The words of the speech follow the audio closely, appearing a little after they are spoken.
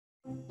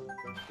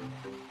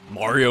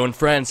Mario and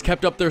friends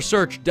kept up their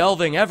search,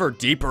 delving ever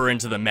deeper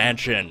into the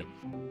mansion.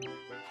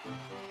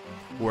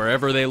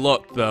 Wherever they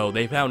looked, though,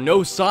 they found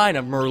no sign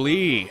of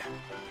Merlee.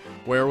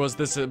 Where was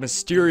this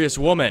mysterious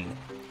woman?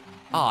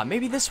 Ah,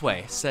 maybe this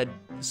way, said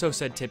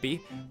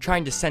Tippy,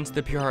 trying to sense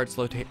the Pure Heart's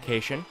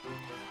location.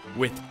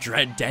 With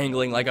dread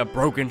dangling like a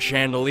broken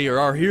chandelier,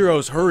 our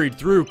heroes hurried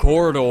through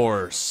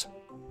corridors.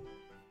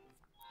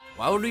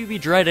 Why would we be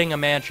dreading a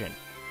mansion?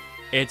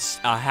 It's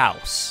a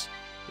house.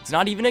 It's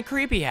not even a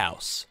creepy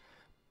house.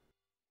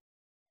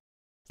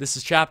 This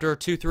is chapter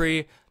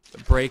 2-3,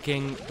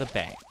 Breaking the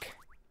Bank.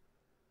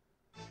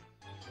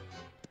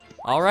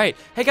 Alright,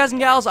 hey guys and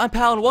gals, I'm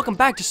Pal, and welcome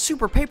back to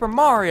Super Paper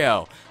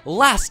Mario!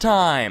 Last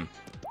time,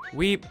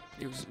 it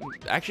was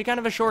actually kind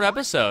of a short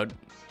episode.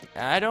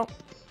 I don't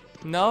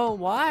know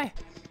why.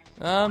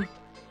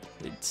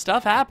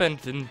 Stuff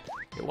happened, and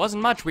it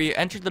wasn't much. We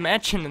entered the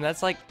mansion, and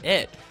that's like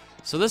it.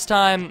 So this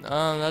time,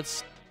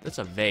 that's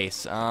a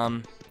vase.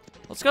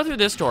 Let's go through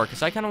this door,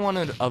 because I kind of want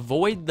to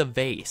avoid the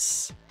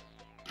vase.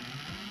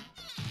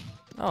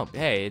 Oh,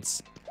 hey,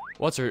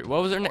 what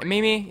was her name?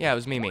 Mimi? Yeah, it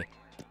was Mimi.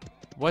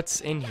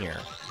 What's in here?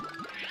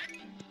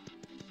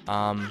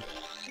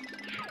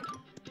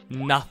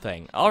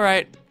 Nothing.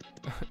 Alright.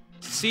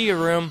 See you,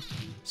 room.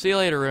 See you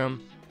later,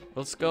 room.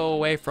 Let's go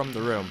away from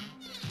the room.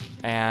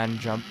 And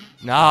jump.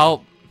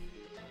 No.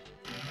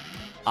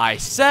 I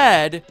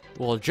said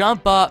we'll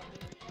jump up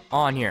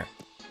on here.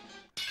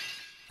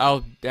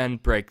 Oh,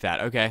 and break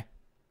that. Okay.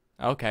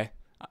 Okay.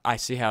 I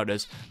see how it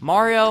is.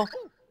 Mario,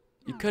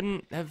 you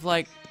couldn't have,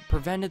 like,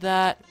 prevented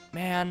that,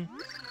 man.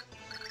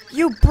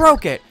 You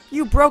broke it!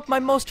 You broke my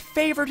most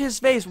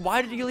favoriteest vase.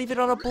 Why did you leave it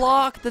on a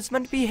block that's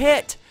meant to be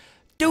hit?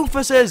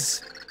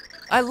 Doofuses!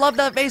 I love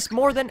that vase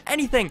more than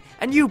anything,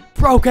 and you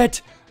broke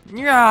it!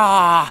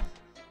 Yeah!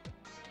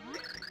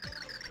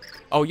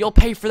 Oh, you'll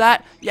pay for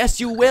that?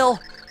 Yes, you will!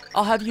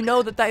 I'll have you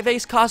know that that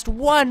vase cost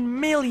 1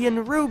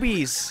 million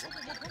rubies!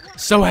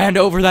 So hand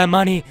over that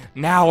money,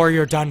 now or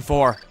you're done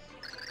for.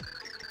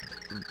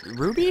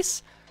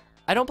 Rubies?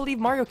 I don't believe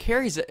Mario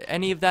carries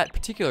any of that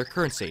particular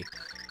currency.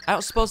 I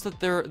don't suppose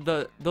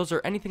that those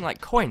are anything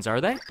like coins,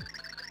 are they?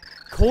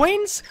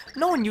 Coins?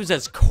 No one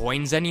uses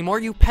coins anymore,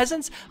 you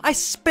peasants! I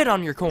spit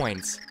on your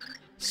coins!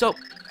 So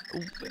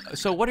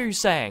what are you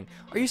saying?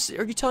 Are you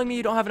telling me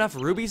you don't have enough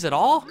rubies at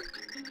all?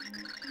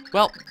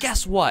 Well,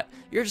 guess what?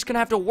 You're just gonna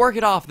have to work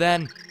it off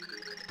then.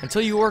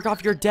 Until you work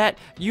off your debt,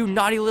 you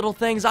naughty little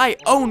things, I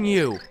own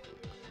you!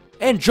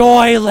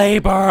 Enjoy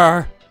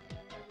labor!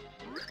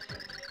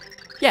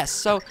 Yes,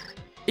 so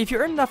if you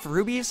earn enough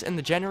rubies in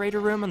the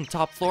generator room on the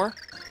top floor,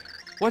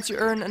 once you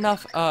earn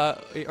enough,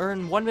 you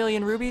earn 1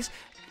 million rubies,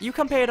 you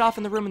come pay it off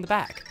in the room in the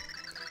back.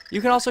 You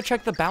can also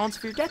check the balance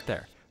of your debt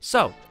there.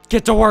 So,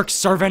 get to work,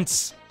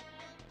 servants!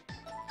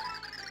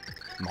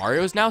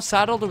 Mario is now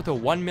saddled with a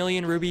 1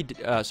 million ruby,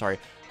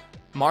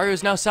 Mario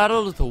is now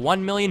saddled with a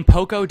 1 million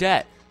Poco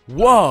debt.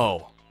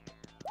 Whoa!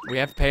 We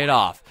have to pay it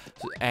off.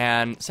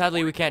 And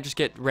sadly, we can't just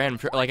get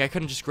random, like, I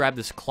couldn't just grab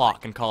this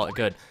clock and call it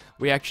good.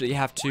 We actually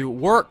have to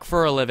work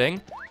for a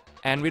living,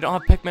 and we don't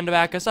have Pikmin to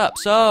back us up.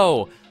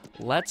 So,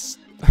 let's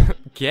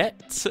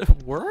get to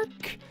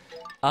work?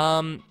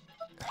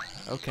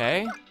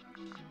 Okay.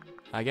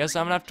 I guess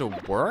I'm gonna have to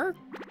work?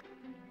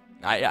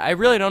 I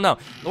really don't know.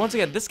 But once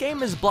again, this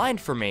game is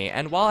blind for me,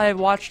 and while I have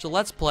watched a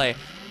Let's Play,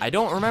 I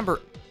don't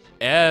remember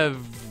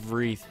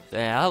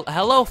everything.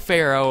 Hello,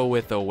 Pharaoh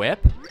with a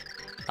whip.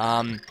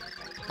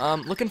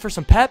 Looking for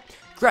some pep?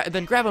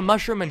 Then grab a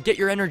mushroom and get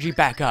your energy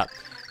back up.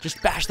 Just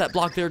bash that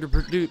block there to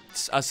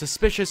produce a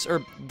suspicious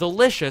or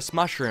delicious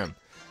mushroom.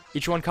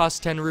 Each one costs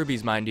 10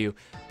 rubies, mind you.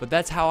 But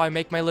that's how I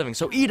make my living,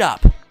 so eat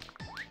up!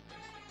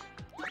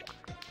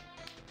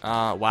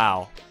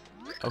 Wow.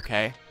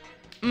 Okay.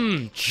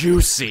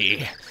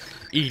 Juicy!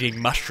 Eating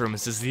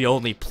mushrooms is the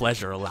only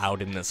pleasure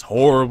allowed in this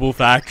horrible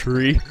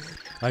factory.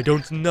 I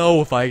don't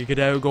know if I could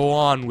ever go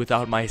on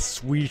without my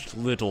sweet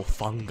little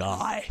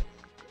fungi.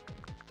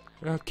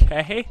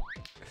 Okay.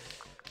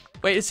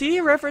 Wait, is he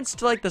a reference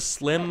to, like, the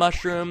slim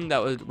mushroom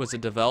that was a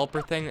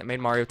developer thing that made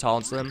Mario tall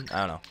and slim?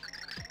 I don't know.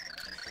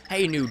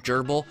 Hey, new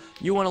gerbil.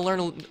 You want to learn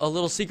a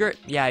little secret?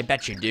 Yeah, I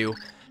bet you do.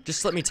 Just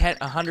slip me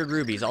 100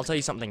 rubies. I'll tell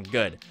you something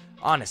good.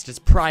 Honest, it's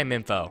prime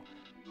info.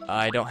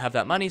 I don't have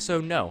that money,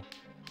 so no.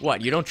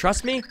 What, you don't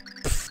trust me?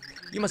 Pfft,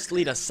 you must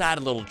lead a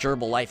sad little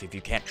gerbil life if you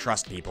can't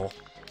trust people.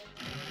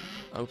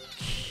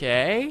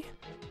 Okay.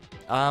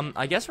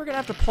 I guess we're gonna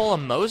have to pull a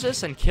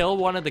Moses and kill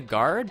one of the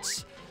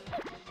guards?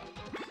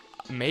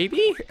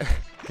 Maybe?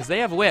 Because they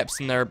have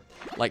whips and they're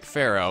like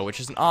Pharaoh, which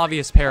is an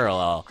obvious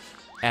parallel.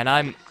 And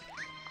I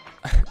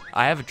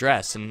have a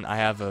dress and I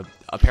have a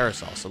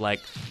parasol, so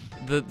like,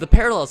 the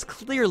parallel is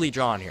clearly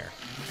drawn here.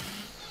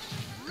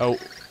 Oh,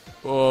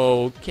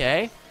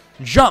 okay.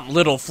 Jump,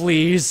 little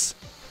fleas!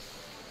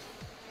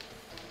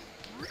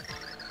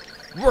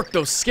 Work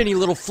those skinny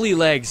little flea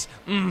legs.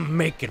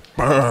 Make it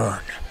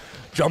burn.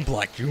 Jump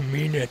like you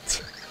mean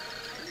it.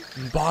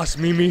 Boss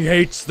Mimi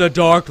hates the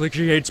dark like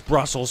she hates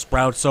Brussels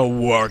sprouts, so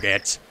work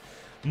it.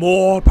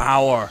 More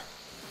power.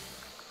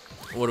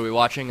 What are we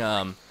watching?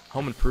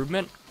 Home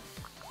improvement?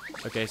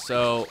 Okay,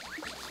 so...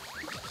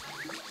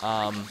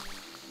 Can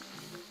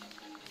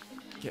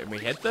we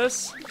hit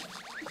this?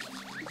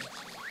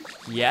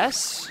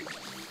 Yes?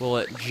 Will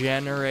it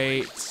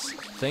generate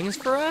things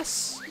for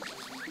us?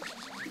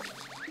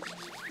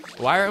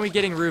 Why aren't we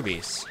getting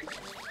rubies?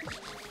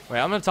 Wait,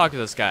 I'm gonna talk to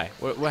this guy.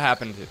 What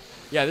happened to...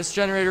 Yeah, this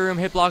generator room,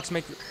 hit blocks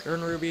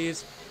earn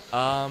rubies.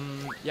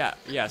 Yeah,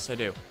 yes, I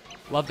do.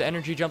 Love the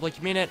energy, jump like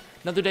you mean it.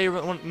 Another day,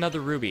 another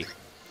ruby.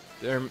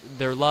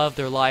 Their love,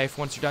 their life.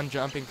 Once you're done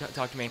jumping,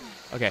 talk to me.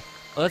 Okay,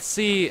 let's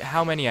see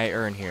how many I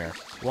earn here.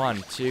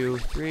 1, 2,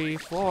 3,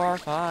 4,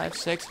 5,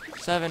 6,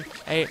 7,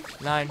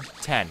 8, 9,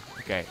 10.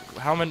 Okay,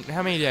 how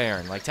many did I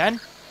earn? Like 10?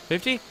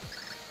 50?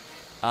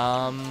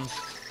 I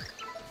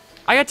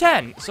got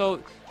 10.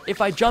 So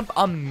if I jump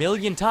a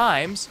million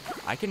times,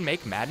 I can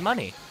make mad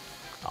money.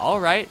 All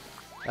right,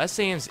 that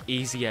seems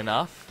easy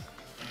enough.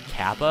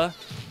 Kappa.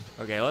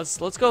 Okay,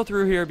 let's go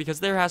through here because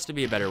there has to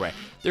be a better way.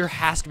 There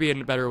has to be a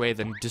better way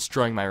than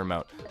destroying my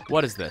remote.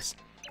 What is this?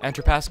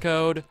 Enter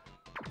passcode.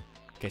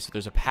 Okay, so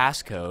there's a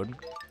passcode.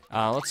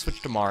 Let's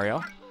switch to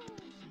Mario.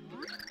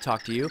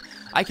 Talk to you.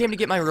 I came to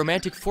get my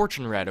romantic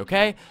fortune read,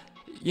 okay?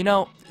 You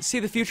know, see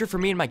the future for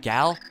me and my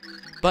gal?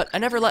 But I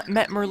never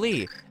met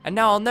Merlee, and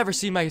now I'll never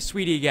see my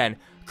sweetie again.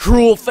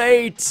 Cruel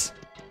fate!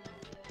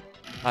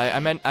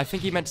 I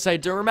think he meant to say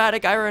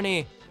dramatic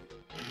irony.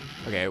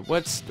 Okay,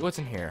 what's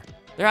in here?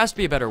 There has to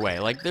be a better way,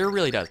 like there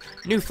really does.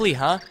 New flea,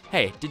 huh?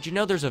 Hey, did you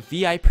know there's a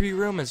VIP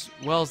room as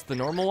well as the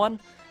normal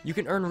one? You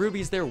can earn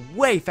rubies there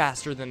way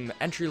faster than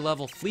the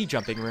entry-level flea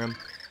jumping room.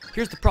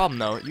 Here's the problem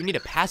though, you need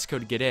a passcode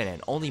to get in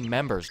and only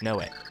members know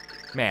it.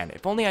 Man,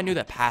 if only I knew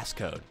that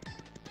passcode.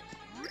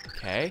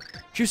 Okay,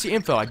 juicy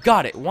info, I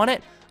got it, want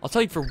it? I'll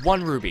tell you for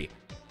 1 ruby.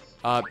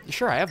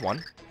 Sure, I have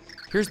one.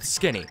 Here's the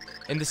skinny.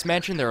 In this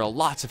mansion, there are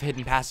lots of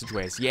hidden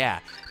passageways, yeah.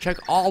 Check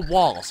all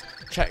walls.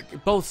 Check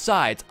both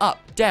sides, up,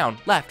 down,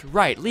 left,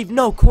 right. Leave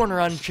no corner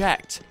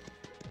unchecked.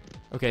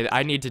 Okay,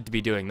 I need to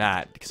be doing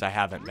that, because I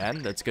haven't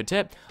been. That's a good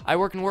tip. I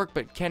work and work,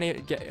 but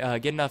can't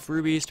get enough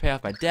rubies to pay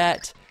off my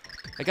debt.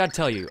 I gotta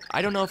tell you,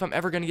 I don't know if I'm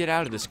ever gonna get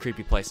out of this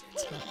creepy place.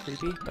 It's not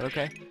creepy, but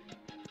okay.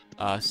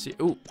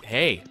 Ooh,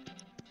 hey.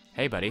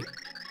 Hey, buddy.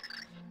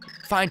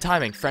 Fine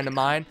timing, friend of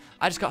mine.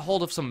 I just got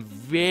hold of some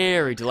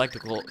very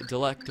delectable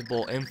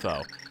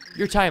info.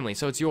 You're timely,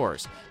 so it's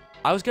yours.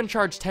 I was gonna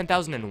charge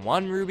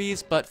 10,001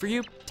 rubies, but for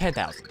you,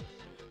 10,000.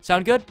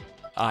 Sound good?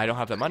 I don't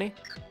have that money.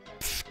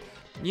 Pfft.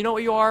 You know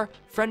what you are?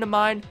 Friend of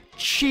mine?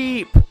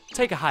 Cheap!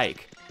 Take a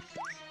hike.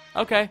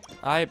 Okay,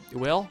 I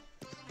will.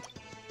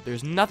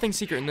 There's nothing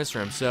secret in this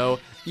room, so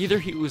either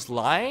he was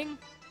lying,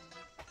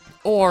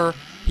 or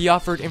he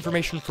offered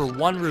information for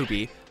 1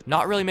 ruby,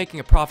 not really making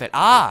a profit.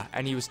 Ah!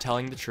 And he was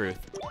telling the truth.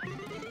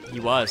 He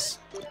was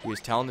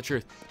telling the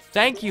truth.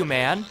 Thank you,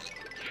 man.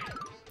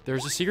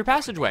 There's a secret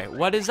passageway.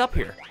 What is up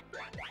here?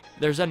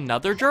 There's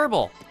another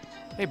gerbil.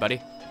 Hey,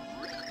 buddy.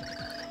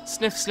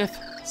 Sniff, sniff,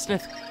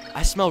 sniff.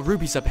 I smell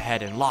rubies up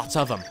ahead and lots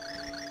of them.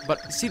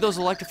 But see those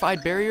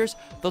electrified barriers?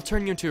 They'll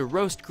turn you into a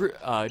roast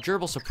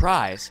gerbil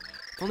surprise.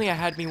 If only I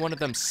had me one of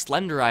them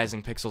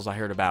slenderizing pixels I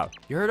heard about.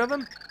 You heard of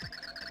them?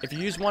 If you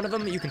use one of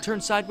them, you can turn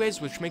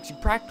sideways, which makes you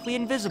practically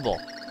invisible.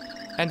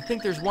 And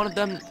think there's one of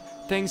them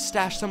things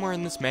stashed somewhere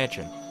in this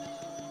mansion.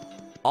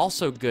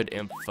 Also good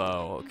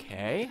info,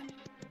 okay.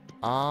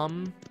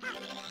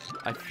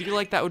 I feel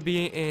like that would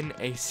be in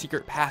a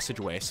secret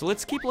passageway. So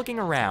let's keep looking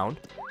around.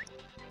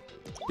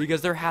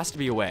 Because there has to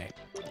be a way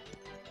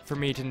for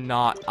me to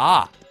not...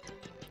 Ah!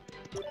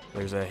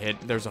 There's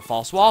a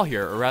false wall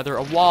here, or rather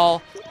a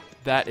wall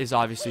that is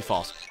obviously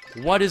false.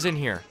 What is in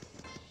here?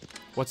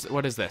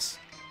 What is this?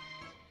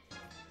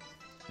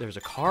 There's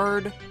a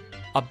card.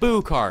 A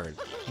boo card.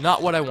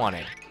 Not what I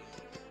wanted.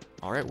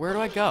 Alright, where do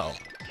I go?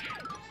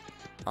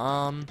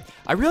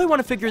 I really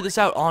want to figure this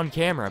out on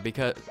camera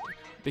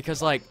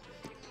because like,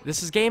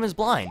 this game is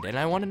blind and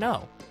I want to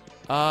know.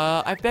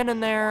 I've been in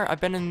there.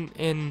 I've been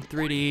in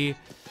 3D.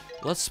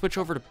 Let's switch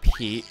over to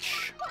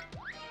Peach.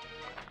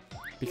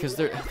 Because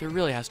there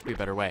really has to be a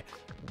better way.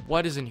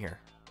 What is in here?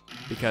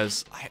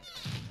 Because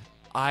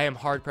I am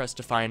hard pressed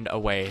to find a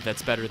way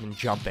that's better than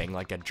jumping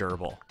like a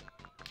gerbil.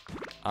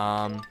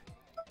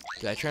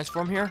 Did I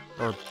transform here?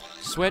 Or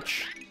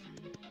switch?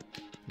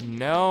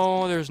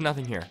 No, there's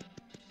nothing here.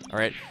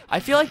 Alright. I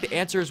feel like the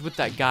answer is with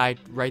that guy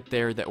right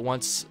there that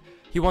wants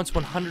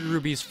 100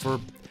 rubies for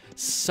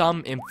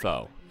some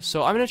info.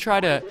 So I'm gonna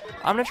try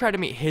to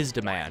meet his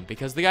demand,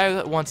 because the guy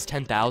that wants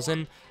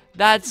 10,000,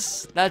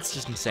 that's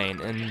just insane,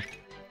 and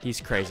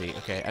he's crazy.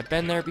 Okay, I've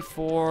been there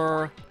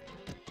before.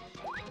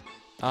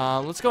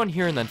 Let's go in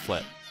here and then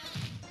flip.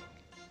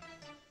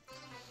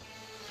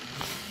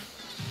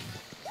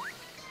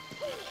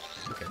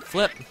 Okay,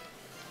 flip.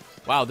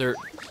 Wow, there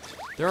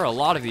are a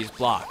lot of these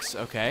blocks.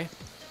 Okay.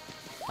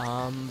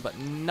 But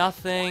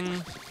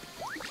nothing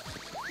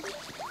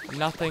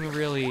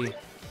really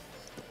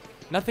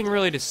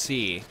to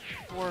see.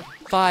 4,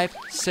 5,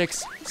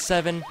 6,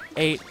 7,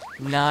 8,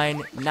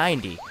 9,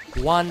 90.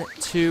 1,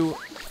 2,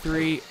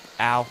 3,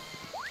 ow.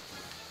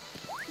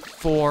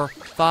 4,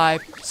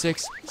 5,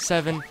 6,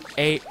 7,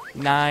 8,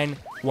 9,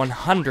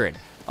 100.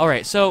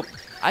 Alright, so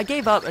I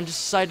gave up and just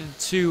decided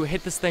to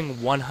hit this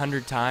thing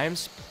 100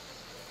 times,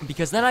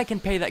 because then I can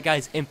pay that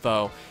guy's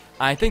info.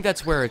 I think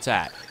that's where it's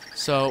at.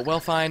 So, well,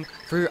 fine.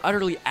 For your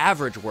utterly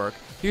average work,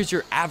 here's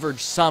your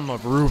average sum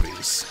of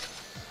rubies.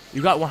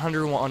 You got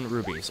 101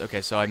 rubies.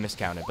 Okay, so I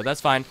miscounted, but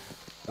that's fine.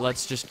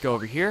 Let's just go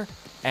over here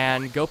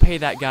and go pay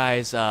that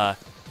guy's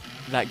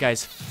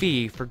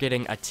fee for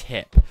getting a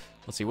tip.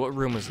 Let's see, what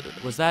room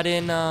was that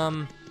in?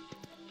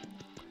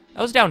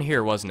 That was down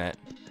here, wasn't it?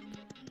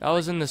 That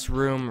was in this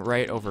room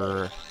right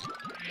over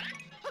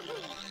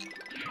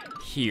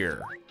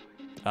here.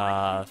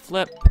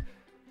 Flip,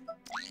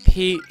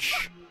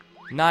 peach,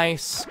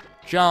 nice,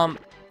 jump,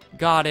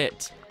 got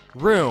it,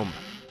 room.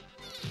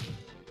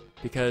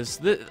 Because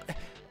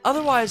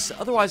otherwise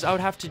I would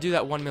have to do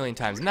that 1 million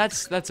times, and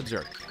that's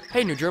absurd.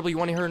 Hey, new gerbil, you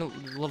want to hear a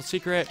little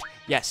secret?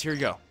 Yes, here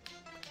you go.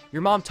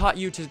 Your mom taught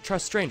you to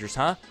trust strangers,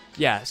 huh?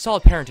 Yeah,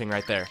 solid parenting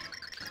right there.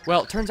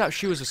 Well, turns out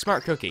she was a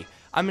smart cookie.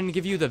 I'm gonna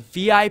give you the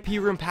VIP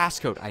room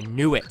passcode. I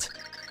knew it.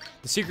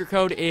 The secret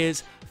code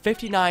is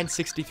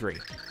 5963.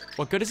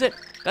 What good is it?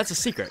 That's a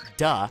secret.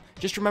 Duh.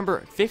 Just remember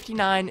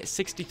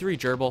 5963,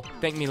 gerbil.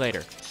 Thank me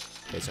later.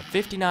 Okay, so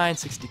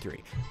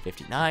 5963.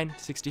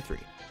 5963.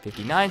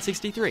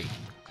 5963.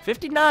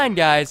 59,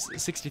 guys.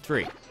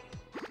 63.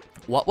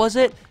 What was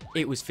it?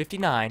 It was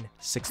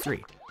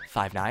 5963.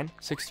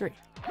 5963.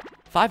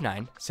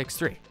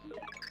 5963.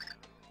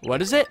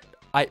 What is it?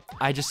 I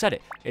just said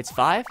it. It's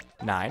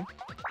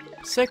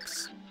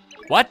 596.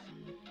 What?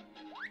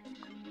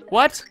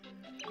 What?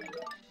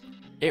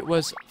 It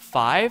was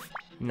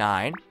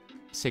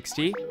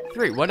 5963.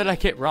 What did I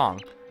get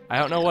wrong? I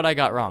don't know what I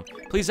got wrong.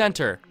 Please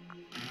enter.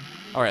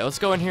 All right, let's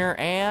go in here,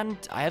 and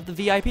I have the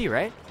VIP,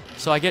 right?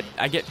 So I get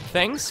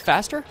things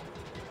faster.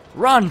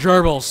 Run,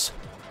 gerbils.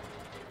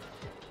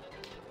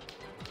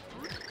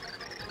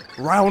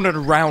 Round and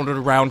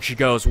around she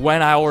goes.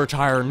 When I'll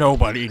retire,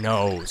 nobody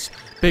knows.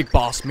 Big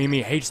Boss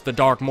Mimi hates the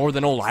dark more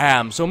than old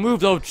ham, so move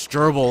those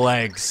gerbil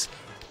legs.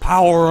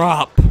 Power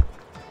up.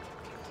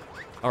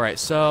 Alright,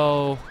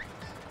 so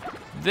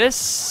this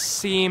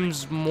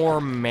seems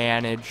more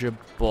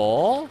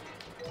manageable.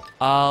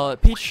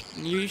 Peach,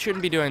 you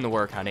shouldn't be doing the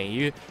work,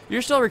 honey.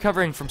 You're still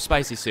recovering from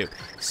spicy soup.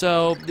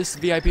 So this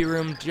is VIP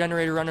room,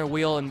 generator, run a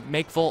wheel, and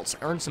make volts,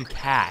 earn some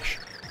cash.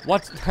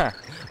 What's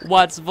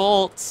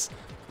volts?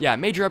 Yeah,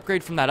 major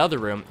upgrade from that other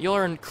room. You'll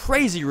earn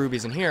crazy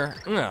rubies in here.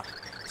 Ugh.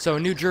 So,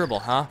 new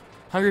gerbil, huh?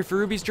 Hungry for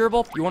rubies,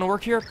 gerbil? You want to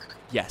work here?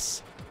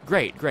 Yes.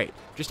 Great, great.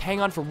 Just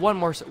hang on for one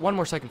more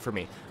second for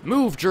me.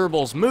 Move,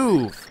 gerbils,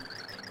 move!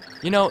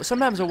 You know,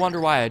 sometimes I wonder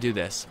why I do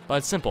this, but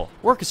it's simple.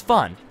 Work is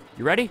fun.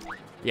 You ready?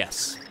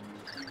 Yes.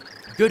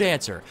 Good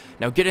answer.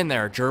 Now get in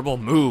there, gerbil,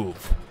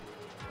 move.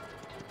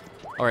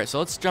 Alright, so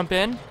let's jump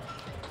in,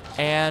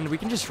 and we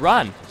can just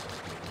run.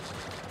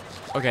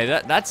 Okay,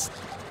 that's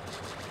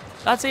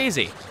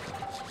easy.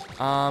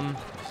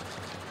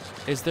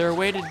 Is there a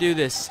way to do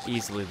this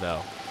easily,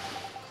 though?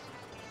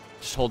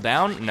 Just hold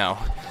down? No.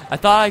 I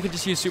thought I could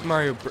just use Super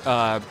Mario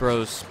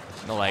Bros.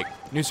 Like,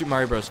 New Super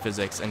Mario Bros.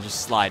 Physics and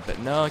just slide, but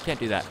no, I can't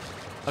do that.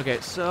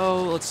 Okay,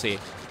 so let's see.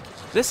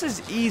 This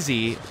is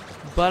easy,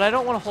 but I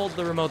don't want to hold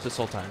the remote this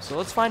whole time, so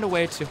let's find a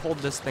way to hold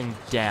this thing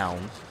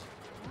down.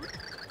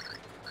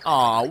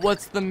 Aw,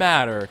 what's the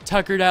matter?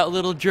 Tuckered out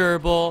little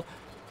gerbil?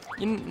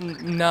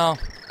 No,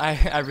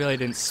 I really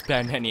didn't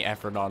spend any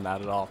effort on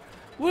that at all.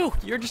 Woo,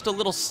 you're just a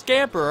little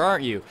scamper,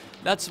 aren't you?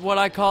 That's what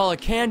I call a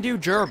can-do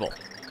gerbil.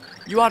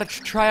 You ought to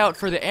try out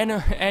for the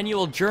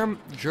annual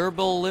Gerbil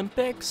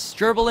Olympics?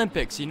 Gerbil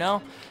Olympics, you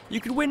know?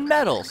 You could win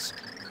medals.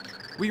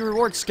 We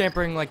reward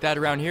scampering like that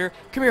around here.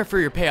 Come here for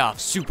your payoff,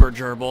 super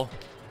gerbil.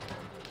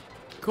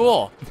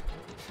 Cool.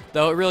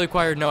 Though it really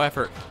required no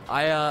effort.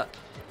 I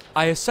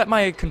set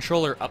my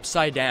controller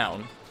upside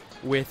down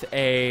with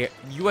a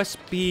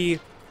USB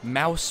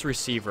mouse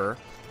receiver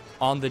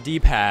on the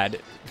D-pad,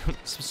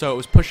 so it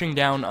was pushing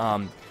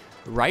down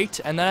right,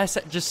 and then I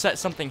just set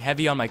something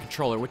heavy on my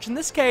controller, which in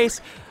this case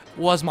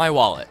was my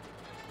wallet.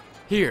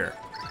 Here.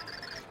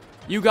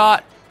 You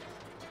got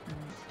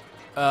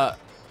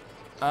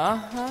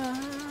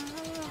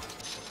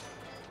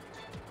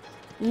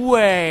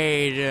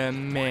wait a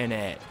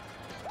minute.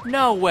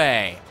 No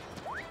way.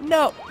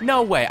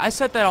 No way. I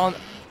set that on.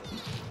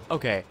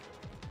 Okay,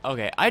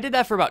 I did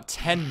that for about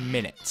 10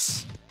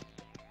 minutes.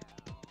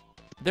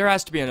 There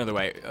has to be another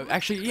way.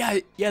 Actually,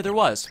 yeah, there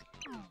was.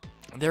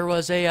 There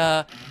was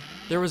a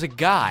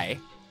guy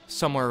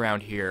somewhere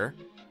around here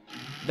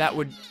that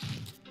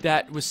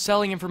was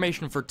selling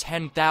information for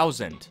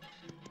 10,000.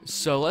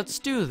 So let's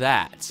do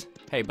that.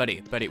 Hey,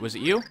 buddy, was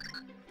it you?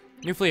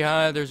 New flea,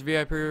 huh? There's a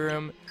VIP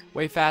room,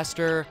 way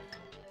faster.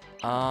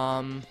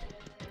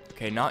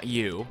 Okay, not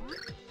you.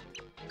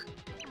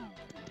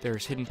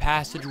 There's hidden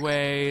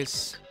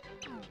passageways.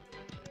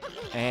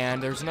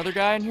 And there's another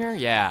guy in here?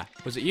 Yeah.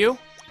 Was it you?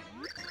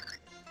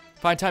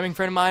 Fine timing,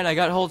 friend of mine. I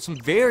got hold of some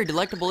very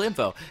delectable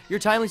info. You're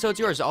timely, so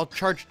it's yours. I'll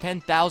charge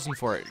 10,000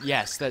 for it.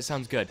 Yes, that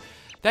sounds good.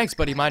 Thanks,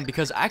 buddy of mine,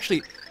 because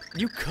actually,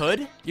 you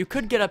could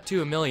get up to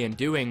 1 million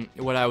doing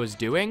what I was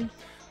doing,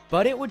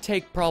 but it would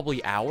take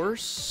probably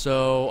hours,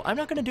 so I'm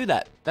not gonna do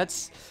that.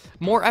 That's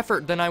more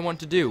effort than I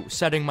want to do,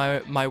 setting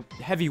my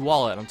heavy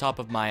wallet on top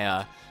of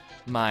my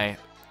my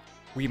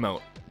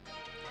Wiimote.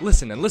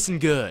 Listen, and listen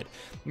good.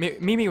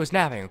 Mimi was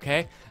napping,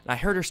 okay? And I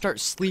heard her start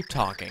sleep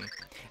talking,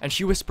 and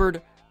she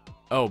whispered,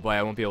 oh boy,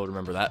 I won't be able to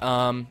remember that.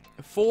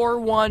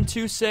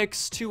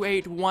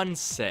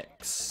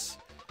 41262816.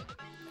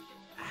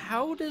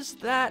 How does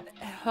that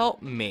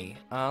help me?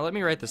 Let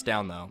me write this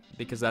down though,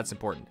 because that's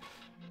important.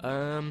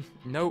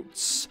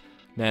 Notes.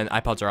 Man,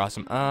 iPods are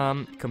awesome.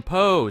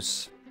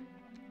 Compose.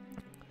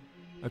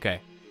 Okay.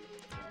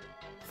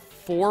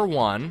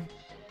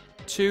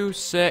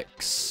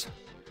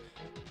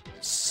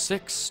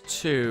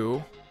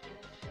 412662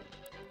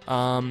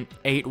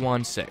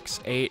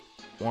 816.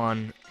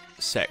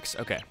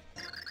 816. Okay.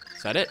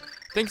 Is that it?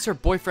 I think it's her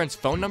boyfriend's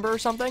phone number or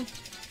something?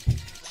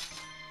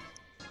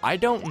 I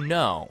don't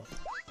know.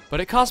 But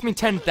it cost me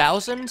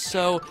 10,000,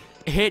 so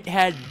it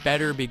had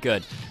better be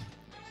good.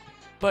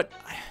 But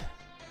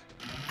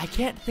I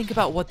can't think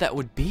about what that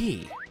would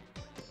be.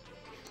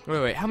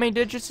 Wait, how many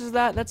digits is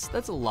that?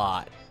 That's a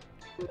lot.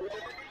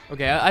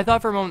 Okay, I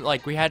thought for a moment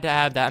like we had to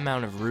have that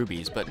amount of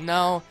rubies, but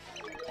no.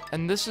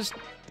 And this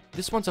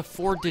one's a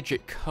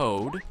 4-digit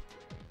code.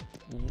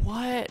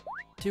 What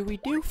do we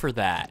do for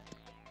that?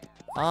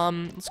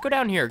 Let's go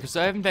down here because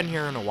I haven't been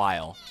here in a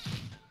while.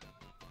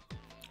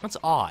 That's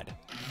odd.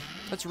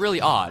 That's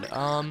really odd.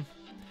 Oh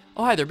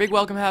hi there, big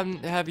welcome.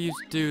 Have you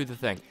do the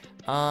thing.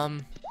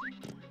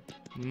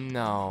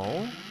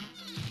 No.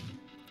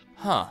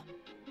 Huh.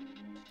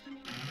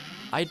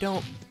 I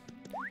don't.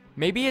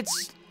 Maybe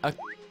it's a.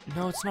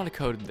 No, it's not a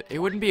code. It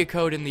wouldn't be a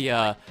code in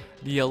the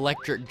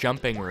electric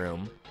jumping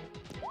room,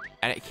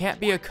 and it can't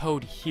be a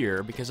code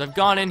here because I've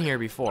gone in here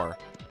before.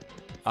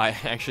 I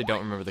actually don't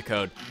remember the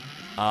code.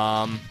 It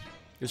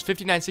was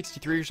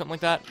 5963 or something like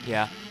that.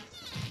 Yeah.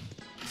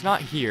 It's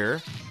not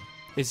here.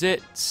 Is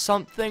it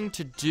something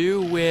to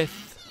do with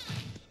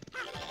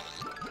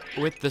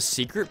the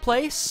secret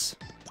place?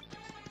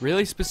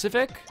 Really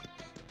specific?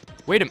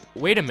 Wait a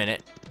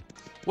minute.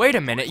 Wait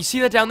a minute. You see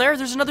that down there?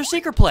 There's another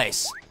secret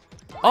place.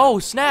 Oh,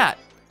 snap.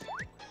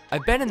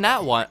 I've been in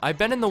that one. I've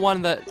been in the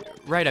one that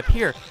right up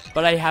here,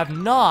 but I have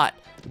not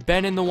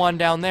been in the one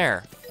down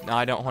there. No,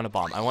 I don't want a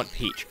bomb. I want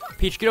Peach.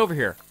 Peach, get over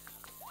here.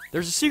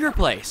 There's a secret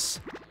place.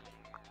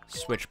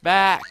 Switch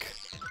back.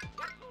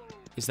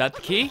 Is that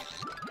the key?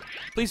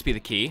 Please be the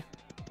key.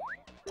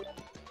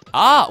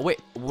 Ah,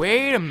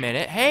 wait a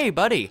minute. Hey,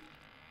 buddy.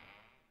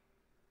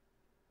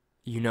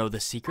 You know the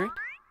secret?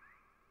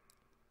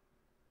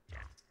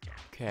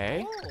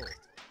 Okay.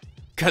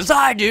 'Cause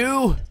I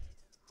do!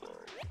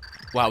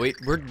 Wow,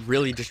 we're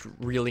really just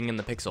reeling in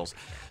the pixels.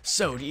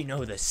 So, do you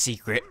know the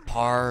secret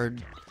part?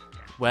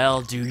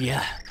 Well, do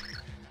ya?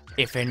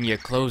 If you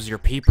close your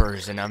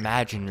peepers and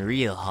imagine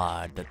real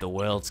hard that the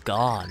world's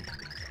gone.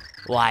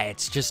 Why,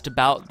 it's just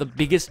about the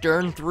biggest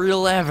darn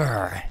thrill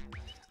ever.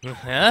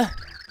 Huh?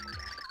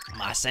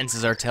 My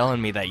senses are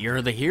telling me that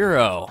you're the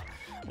hero.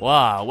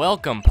 Wow,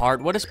 welcome,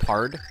 Pard. What is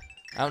Pard?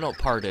 I don't know what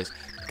Pard is.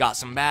 Got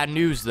some bad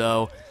news,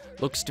 though.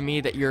 Looks to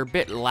me that you're a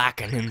bit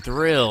lacking in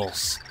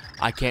thrills.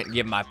 I can't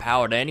give my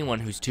power to anyone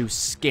who's too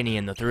skinny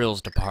in the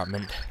thrills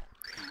department.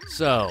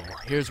 So,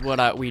 here's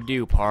what we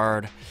do,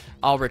 Pard.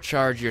 I'll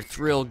recharge your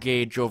thrill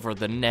gauge over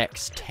the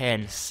next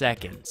 10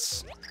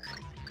 seconds.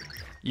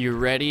 You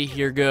ready?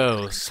 Here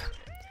goes.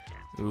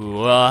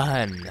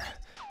 1,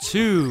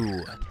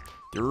 2,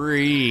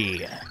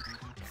 3,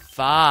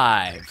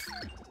 5,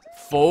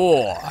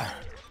 4,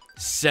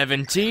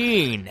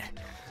 17,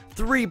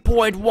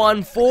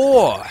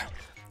 3.14,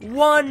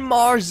 1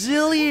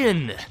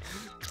 Marzillion,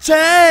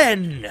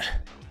 10.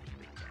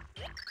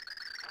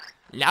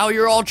 Now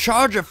you're all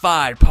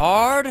chargified,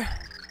 Pard.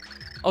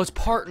 Oh, it's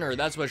partner.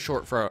 That's what it's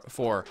short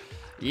for.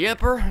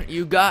 Yepper,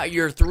 you got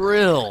your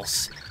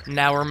thrills.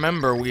 Now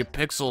remember, we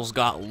pixels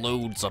got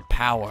loads of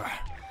power,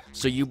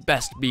 so you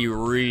best be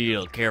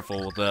real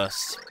careful with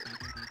us.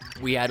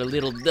 We had a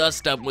little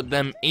dust up with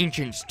them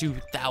ancients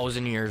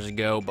 2,000 years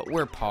ago, but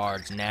we're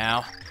pards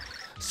now.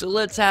 So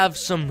let's have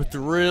some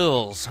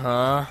thrills,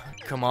 huh?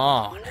 Come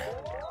on.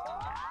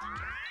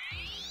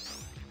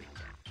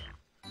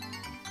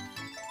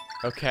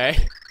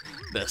 Okay.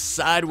 The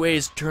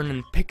sideways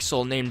turning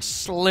pixel named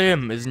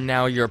Slim is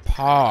now your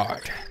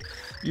pard.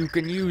 You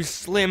can use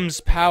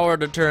Slim's power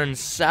to turn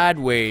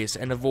sideways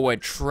and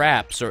avoid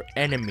traps or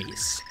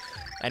enemies.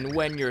 And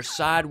when you're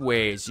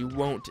sideways, you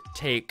won't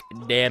take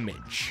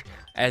damage,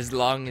 as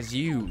long as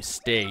you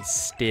stay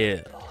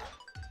still.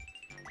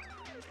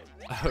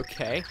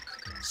 Okay,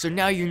 so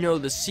now you know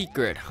the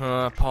secret,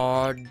 huh,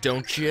 Pard,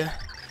 don't you?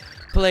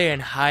 Playing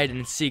hide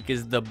and seek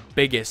is the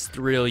biggest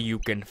thrill you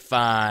can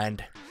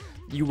find.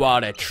 You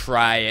ought to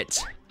try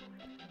it.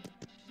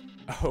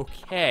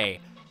 Okay.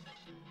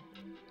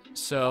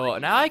 So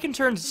now I can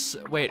turn.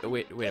 Wait a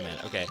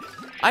minute. Okay,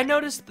 I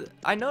noticed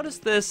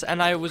this,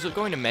 and I was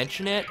going to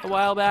mention it a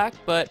while back,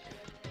 but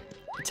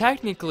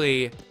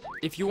technically,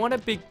 if you want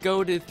to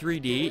go to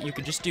 3D, you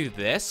could just do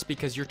this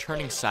because you're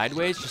turning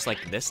sideways just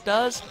like this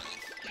does.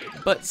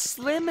 But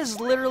Slim is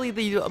literally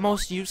the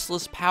most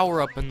useless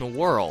power-up in the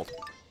world.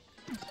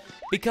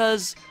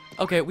 Because,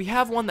 okay, we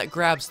have one that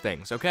grabs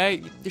things,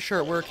 okay?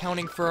 Sure, we're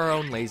accounting for our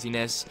own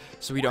laziness,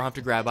 so we don't have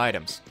to grab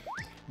items.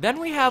 Then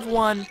we have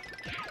one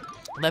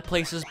that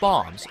places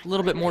bombs. A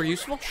little bit more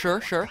useful,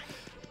 sure.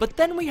 But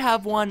then we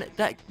have one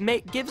that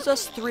gives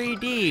us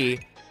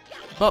 3D,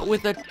 but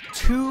with a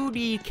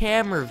 2D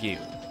camera view.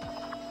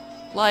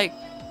 Like,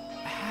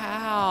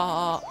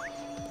 how?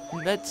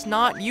 That's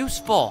not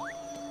useful.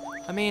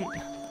 I mean,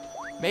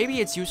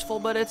 maybe it's useful,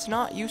 but it's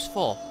not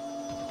useful.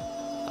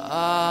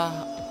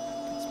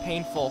 It's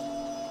painful.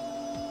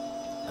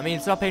 I mean,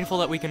 it's not painful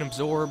that we can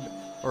absorb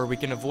or we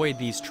can avoid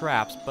these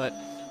traps, but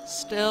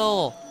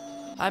still,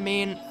 I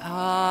mean,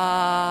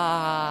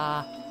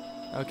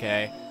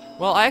 okay.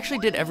 Well, I actually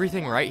did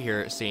everything right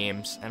here, it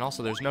seems, and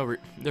also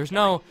there's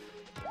no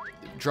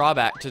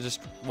drawback to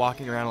just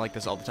walking around like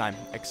this all the time,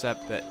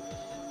 except that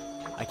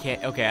I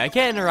can't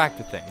interact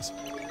with things.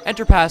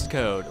 Enter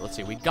passcode. Let's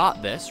see, we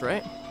got this,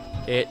 right?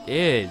 It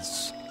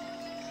is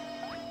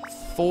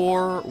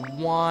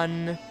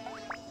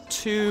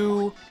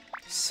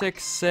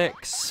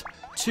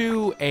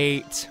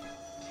 41266286.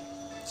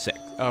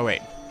 Oh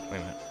wait a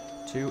minute.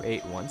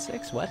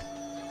 2816? What?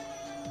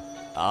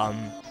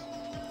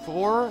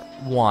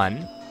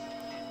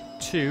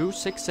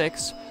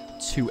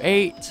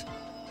 41266288.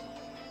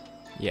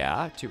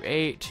 Yeah,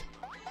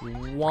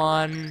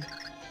 281.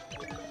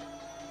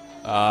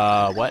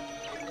 What?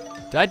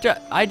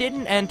 I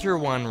didn't enter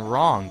one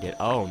wrong,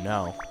 oh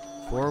no.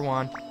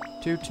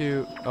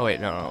 4122. Oh wait,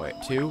 no, wait.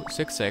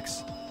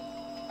 266.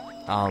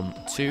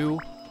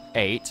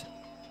 28.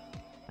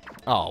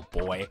 Oh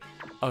boy.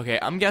 Okay,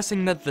 I'm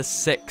guessing that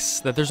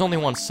that there's only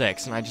one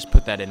 6, and I just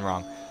put that in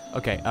wrong.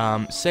 Okay,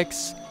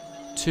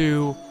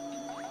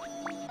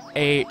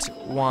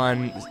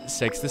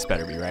 62816. This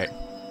better be right.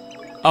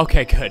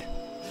 Okay, good.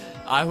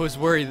 I was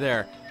worried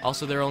there.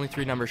 Also, there are only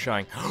 3 numbers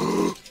showing.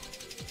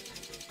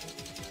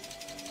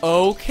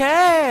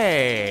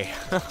 Okay.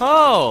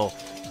 Oh.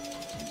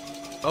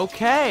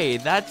 Okay,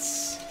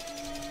 that's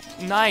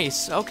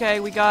nice. Okay,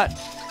 we got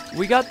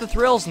the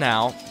thrills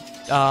now.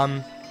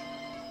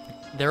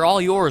 They're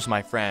all yours,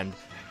 my friend,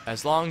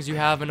 as long as you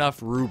have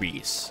enough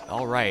rubies.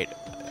 All right.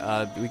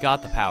 We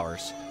got the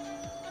powers.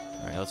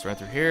 All right, let's run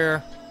through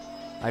here.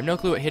 I have no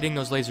clue what hitting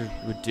those lasers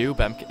would do,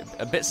 but I'm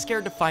a bit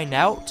scared to find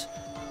out.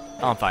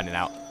 Oh, I'm finding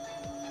out.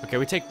 Okay,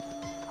 we take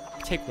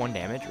 1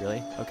 damage,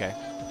 really? Okay.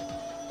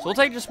 So we'll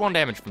take just 1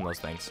 damage from those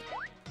things.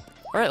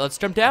 All right, let's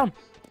jump down.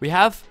 We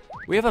have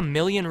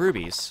 1,000,000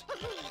 rubies.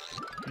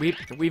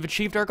 We've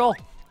achieved our goal.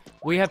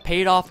 We have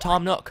paid off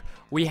Tom Nook.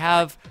 We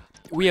have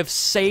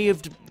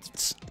saved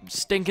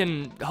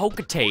stinking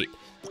Hokatate.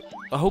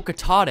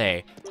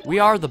 We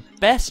are the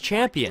best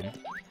champion.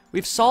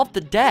 We've solved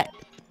the debt.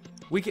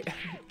 We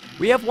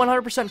have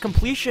 100%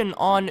 completion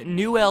on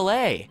New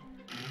LA.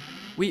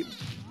 We've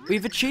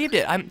achieved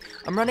it. I'm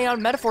running out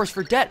of metaphors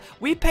for debt.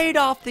 We paid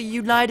off the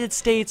United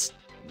States,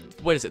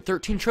 what is it,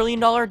 $13 trillion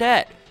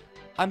debt.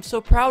 I'm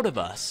so proud of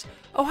us.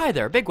 Oh, hi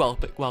there. Big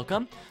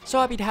welcome. So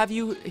happy to have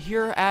you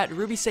here at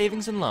Ruby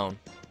Savings and Loan.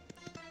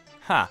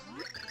 Huh.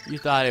 You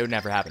thought it would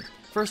never happen.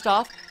 First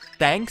off,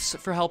 thanks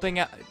for helping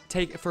out,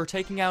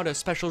 taking out a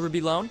special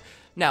Ruby loan.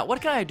 Now,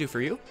 what can I do for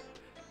you?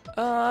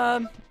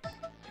 I'm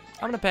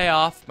gonna pay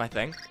off my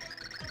thing.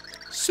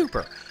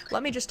 Super.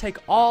 Let me just take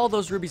all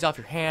those rubies off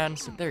your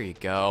hands. There you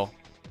go.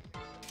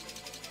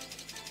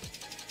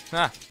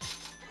 Ha.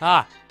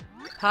 Ha.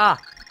 Ha.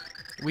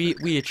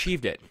 We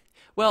achieved it.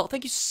 Well,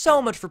 thank you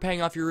so much for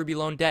paying off your Ruby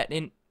loan debt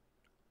in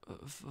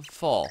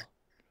full.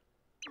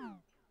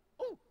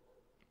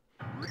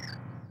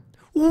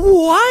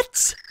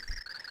 What?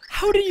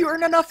 How did you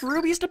earn enough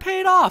rubies to pay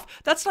it off?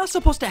 That's not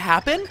supposed to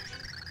happen.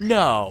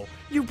 No,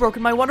 you've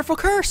broken my wonderful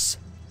curse.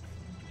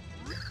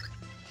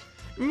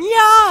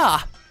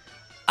 Yeah,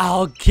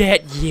 I'll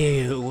get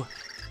you.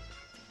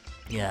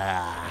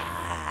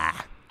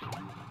 Yeah.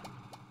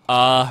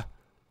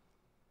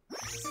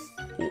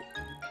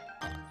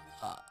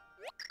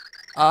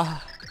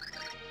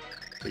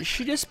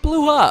 She just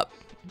blew up.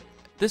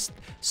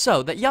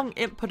 So that young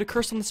imp put a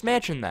curse on this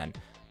mansion then.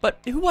 But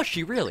who was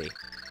she really?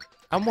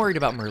 I'm worried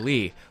about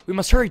Merlee. We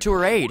must hurry to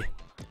her aid.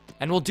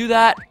 And we'll do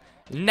that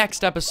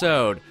next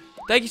episode.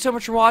 Thank you so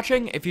much for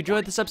watching. If you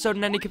enjoyed this episode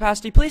in any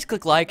capacity, please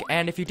click like.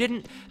 And if you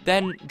didn't,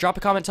 then drop a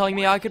comment telling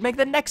me I could make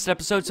the next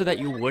episode so that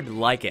you would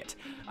like it.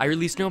 I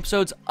release new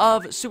episodes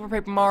of Super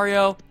Paper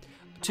Mario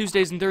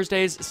Tuesdays and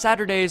Thursdays.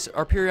 Saturdays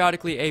are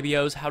periodically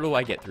ABOs. How do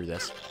I get through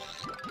this?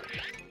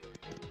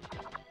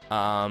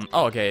 Oh,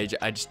 okay,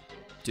 I just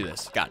do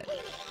this. Got it.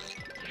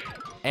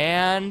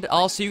 And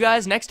I'll see you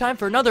guys next time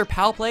for another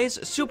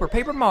PalPlays Super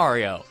Paper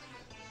Mario.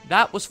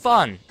 That was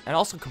fun, and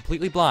also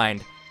completely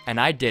blind, and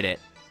I did it.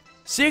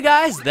 See you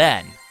guys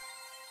then.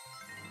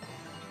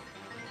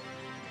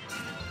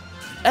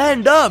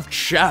 End of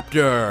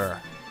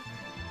chapter.